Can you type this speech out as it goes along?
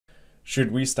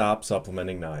Should we stop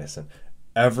supplementing niacin?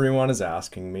 Everyone is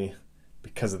asking me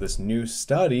because of this new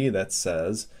study that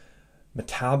says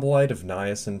metabolite of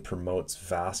niacin promotes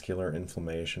vascular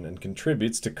inflammation and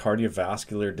contributes to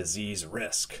cardiovascular disease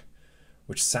risk,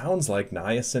 which sounds like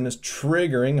niacin is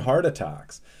triggering heart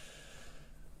attacks.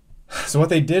 So what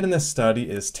they did in this study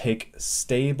is take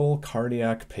stable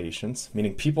cardiac patients,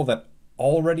 meaning people that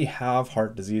already have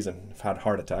heart disease and have had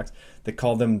heart attacks. They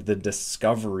call them the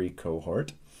discovery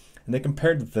cohort. And they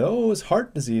compared those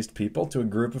heart diseased people to a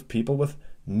group of people with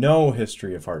no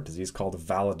history of heart disease called a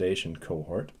validation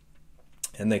cohort.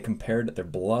 And they compared their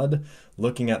blood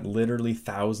looking at literally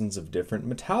thousands of different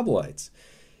metabolites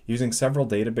using several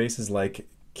databases like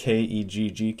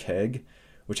KEGG,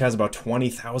 which has about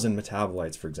 20,000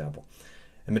 metabolites, for example.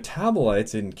 And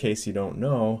metabolites, in case you don't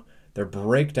know, they're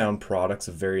breakdown products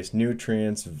of various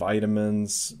nutrients,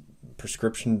 vitamins,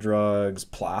 prescription drugs,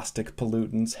 plastic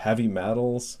pollutants, heavy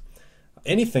metals,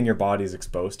 anything your body is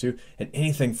exposed to, and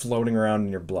anything floating around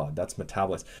in your blood. That's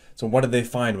metabolites. So what did they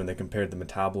find when they compared the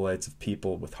metabolites of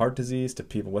people with heart disease to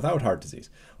people without heart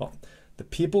disease? Well, the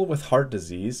people with heart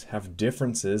disease have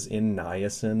differences in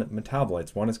niacin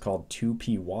metabolites. One is called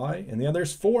 2-PY and the other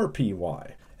is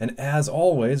 4-PY. And as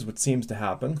always, what seems to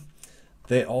happen,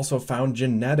 they also found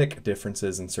genetic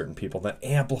differences in certain people that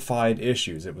amplified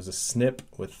issues. It was a SNP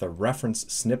with the reference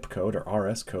SNP code or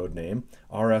RS code name,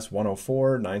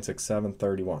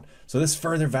 RS104-96731. So this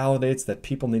further validates that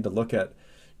people need to look at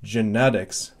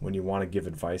genetics when you want to give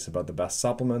advice about the best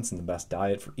supplements and the best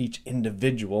diet for each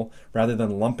individual rather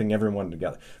than lumping everyone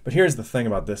together. But here's the thing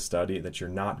about this study that you're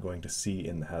not going to see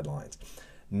in the headlines.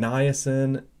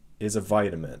 Niacin is a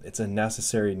vitamin. It's a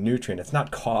necessary nutrient. It's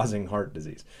not causing heart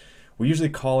disease. We usually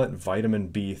call it vitamin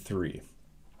B3.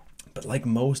 But like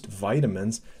most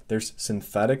vitamins, there's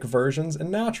synthetic versions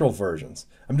and natural versions.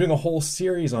 I'm doing a whole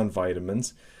series on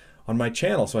vitamins on my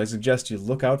channel, so I suggest you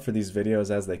look out for these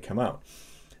videos as they come out.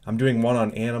 I'm doing one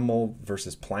on animal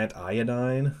versus plant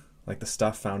iodine, like the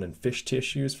stuff found in fish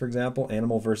tissues, for example.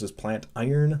 Animal versus plant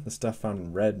iron, the stuff found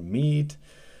in red meat,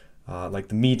 like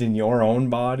the meat in your own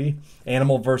body.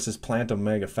 Animal versus plant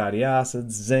omega fatty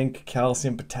acids, zinc,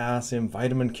 calcium, potassium,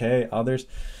 vitamin K, others.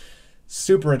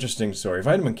 Super interesting story.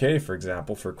 Vitamin K, for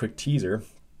example, for a quick teaser,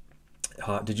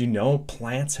 did you know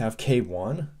plants have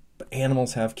K1, but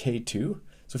animals have K2?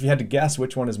 So if you had to guess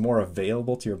which one is more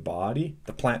available to your body,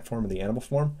 the plant form or the animal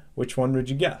form, which one would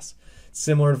you guess?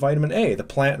 Similar to vitamin A. The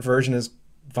plant version is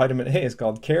vitamin A is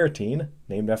called carotene,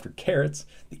 named after carrots.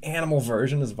 The animal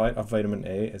version of vitamin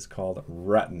A is called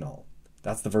retinol.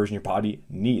 That's the version your body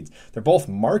needs. They're both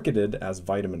marketed as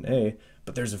vitamin A,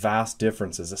 but there's vast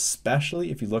differences,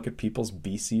 especially if you look at people's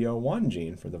BCO1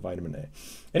 gene for the vitamin A.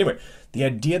 Anyway, the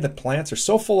idea that plants are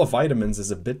so full of vitamins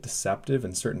is a bit deceptive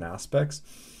in certain aspects,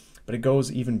 but it goes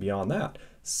even beyond that.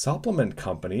 Supplement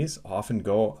companies often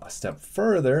go a step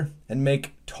further and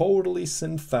make totally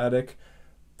synthetic,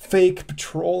 fake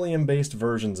petroleum-based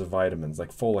versions of vitamins,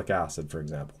 like folic acid, for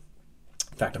example.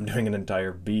 In fact, I'm doing an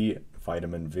entire B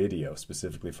vitamin video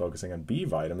specifically focusing on B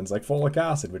vitamins, like folic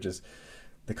acid, which is,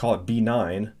 they call it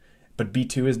B9, but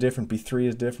B2 is different, B3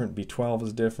 is different, B12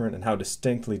 is different, and how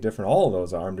distinctly different all of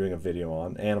those are. I'm doing a video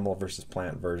on animal versus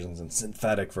plant versions and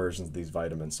synthetic versions of these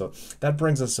vitamins. So that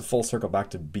brings us a full circle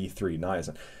back to B3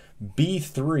 niacin.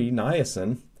 B3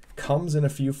 niacin comes in a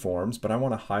few forms, but I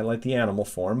want to highlight the animal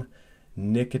form,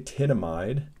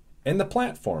 nicotinamide, and the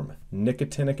plant form,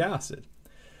 nicotinic acid.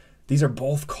 These are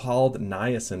both called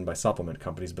niacin by supplement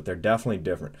companies, but they're definitely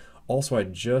different. Also, I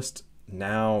just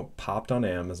now popped on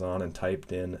Amazon and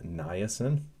typed in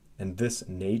niacin, and this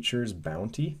Nature's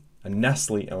Bounty, a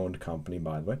Nestle-owned company,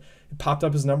 by the way, it popped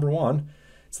up as #1.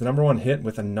 It's the #1 hit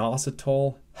with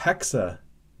inositol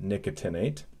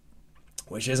hexanicotinate,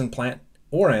 which isn't plant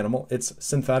or animal. It's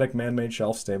synthetic, man-made,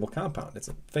 shelf-stable compound. It's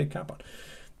a fake compound,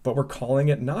 but we're calling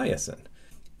it niacin.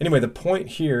 Anyway, the point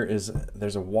here is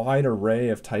there's a wide array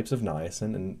of types of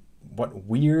niacin, and what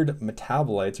weird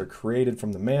metabolites are created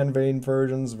from the man-made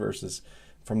versions versus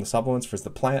from the supplements versus the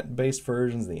plant-based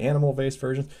versions, the animal-based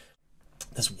versions.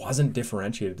 This wasn't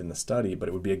differentiated in the study, but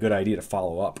it would be a good idea to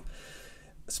follow up,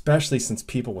 especially since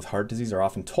people with heart disease are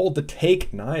often told to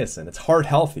take niacin. It's heart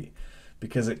healthy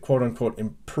because it, quote-unquote,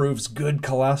 improves good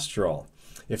cholesterol,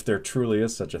 if there truly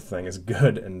is such a thing as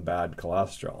good and bad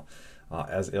cholesterol.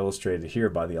 As illustrated here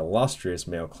by the illustrious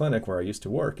Mayo Clinic where I used to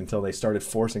work until they started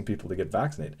forcing people to get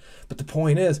vaccinated. But the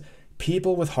point is,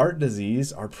 people with heart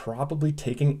disease are probably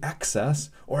taking excess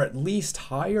or at least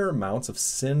higher amounts of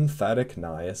synthetic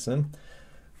niacin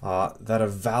that a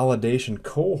validation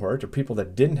cohort or people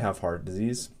that didn't have heart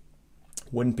disease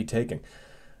wouldn't be taking.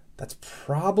 That's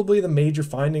probably the major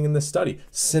finding in this study.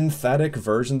 Synthetic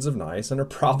versions of niacin are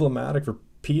problematic for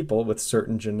people with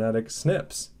certain genetic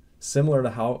SNPs, similar to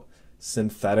how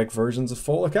synthetic versions of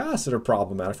folic acid are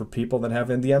problematic for people that have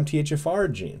the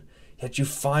MTHFR gene. Yet you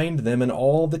find them in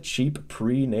all the cheap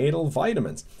prenatal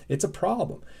vitamins. It's a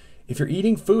problem. If you're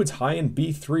eating foods high in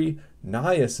B3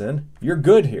 niacin, you're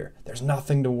good here. There's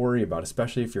nothing to worry about,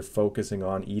 especially if you're focusing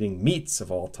on eating meats of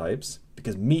all types,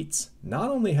 because meats not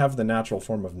only have the natural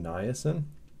form of niacin,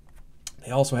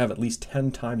 they also have at least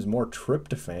 10 times more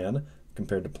tryptophan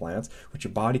compared to plants, which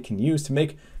your body can use to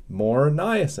make more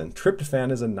niacin.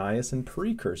 Tryptophan is a niacin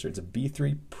precursor. It's a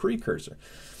B3 precursor.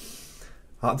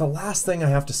 The last thing I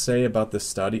have to say about this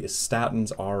study is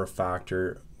statins are a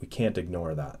factor. We can't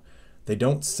ignore that. They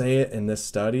don't say it in this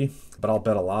study, but I'll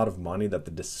bet a lot of money that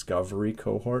the discovery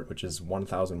cohort, which is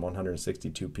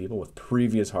 1,162 people with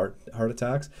previous heart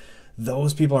attacks,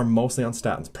 those people are mostly on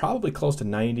statins, probably close to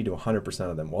 90 to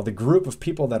 100% of them. While the group of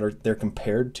people that they're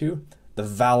compared to, the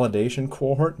validation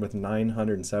cohort with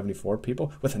 974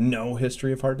 people with no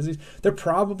history of heart disease, they're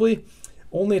probably,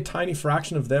 only a tiny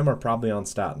fraction of them are probably on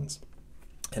statins.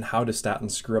 And how do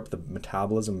statins screw up the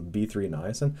metabolism of B3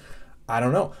 niacin? I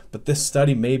don't know, but this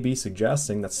study may be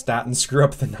suggesting that statins screw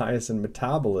up the niacin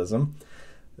metabolism.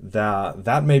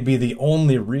 That may be the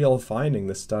only real finding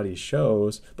this study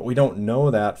shows, but we don't know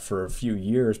that for a few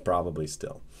years probably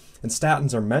still. And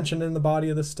statins are mentioned in the body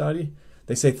of the study.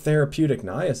 They say therapeutic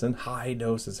niacin, high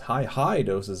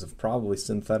doses of probably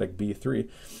synthetic B3,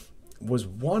 was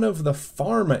one of the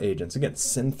pharma agents, again,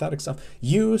 synthetic stuff,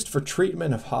 used for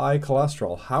treatment of high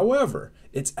cholesterol. However,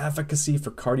 its efficacy for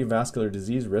cardiovascular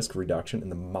disease risk reduction in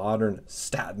the modern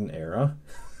statin era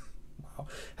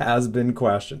has been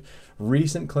questioned.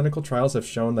 Recent clinical trials have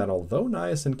shown that although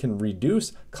niacin can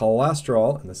reduce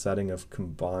cholesterol in the setting of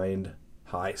combined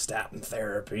high statin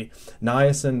therapy,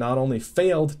 niacin not only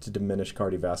failed to diminish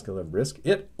cardiovascular risk,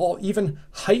 it even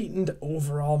heightened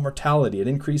overall mortality. It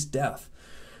increased death.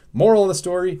 Moral of the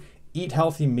story, eat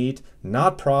healthy meat,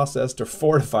 not processed or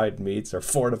fortified meats or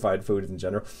fortified foods in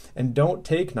general, and don't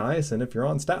take niacin if you're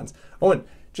on statins. Oh, and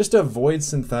just avoid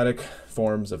synthetic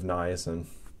forms of niacin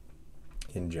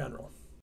in general.